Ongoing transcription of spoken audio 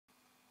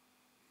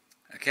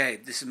Okay,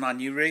 this is my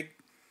new rig,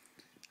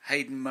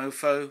 Hayden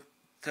Mofo,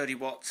 30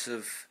 watts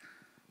of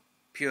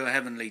pure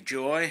heavenly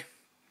joy,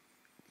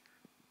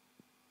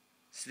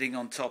 sitting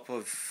on top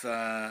of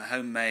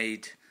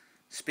homemade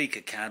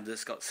speaker cab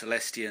that's got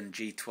Celestion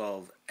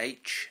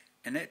G12H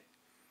in it.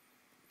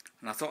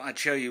 And I thought I'd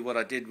show you what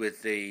I did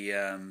with the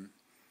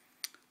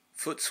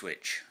foot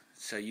switch,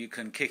 so you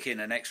can kick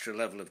in an extra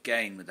level of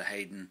gain with the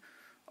Hayden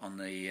on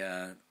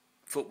the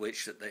foot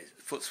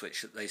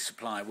switch that they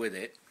supply with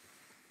it.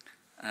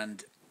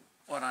 And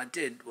what I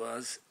did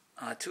was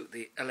I took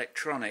the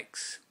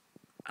electronics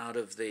out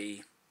of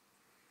the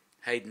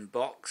Hayden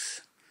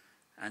box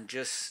and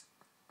just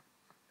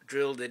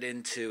drilled it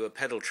into a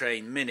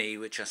Pedaltrain Mini,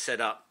 which I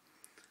set up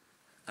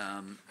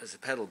as a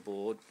pedal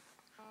board.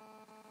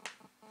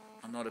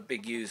 I'm not a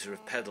big user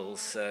of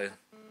pedals, so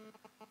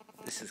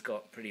this has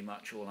got pretty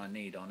much all I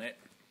need on it.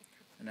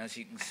 And as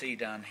you can see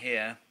down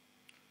here,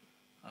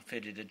 I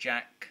fitted a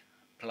jack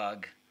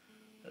plug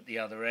at the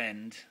other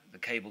end, the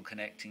cable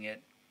connecting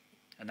it,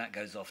 and that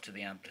goes off to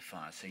the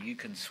amplifier. So you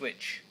can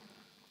switch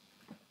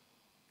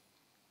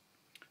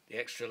the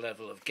extra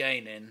level of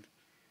gain in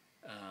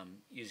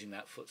using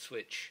that foot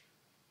switch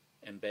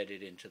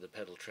embedded into the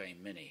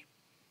Pedaltrain Mini.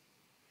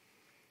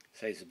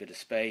 Saves a bit of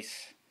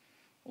space,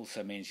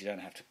 also means you don't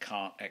have to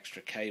cart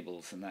extra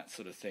cables and that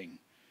sort of thing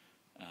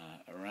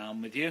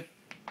around with you.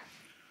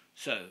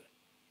 So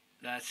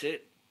that's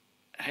it.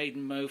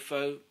 Hayden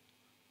Mofo,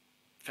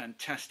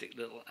 fantastic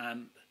little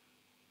amp,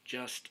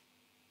 just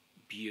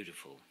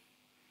beautiful.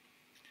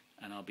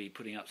 And I'll be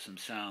putting up some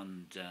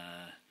sound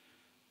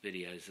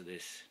videos of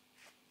this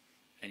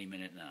any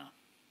minute now.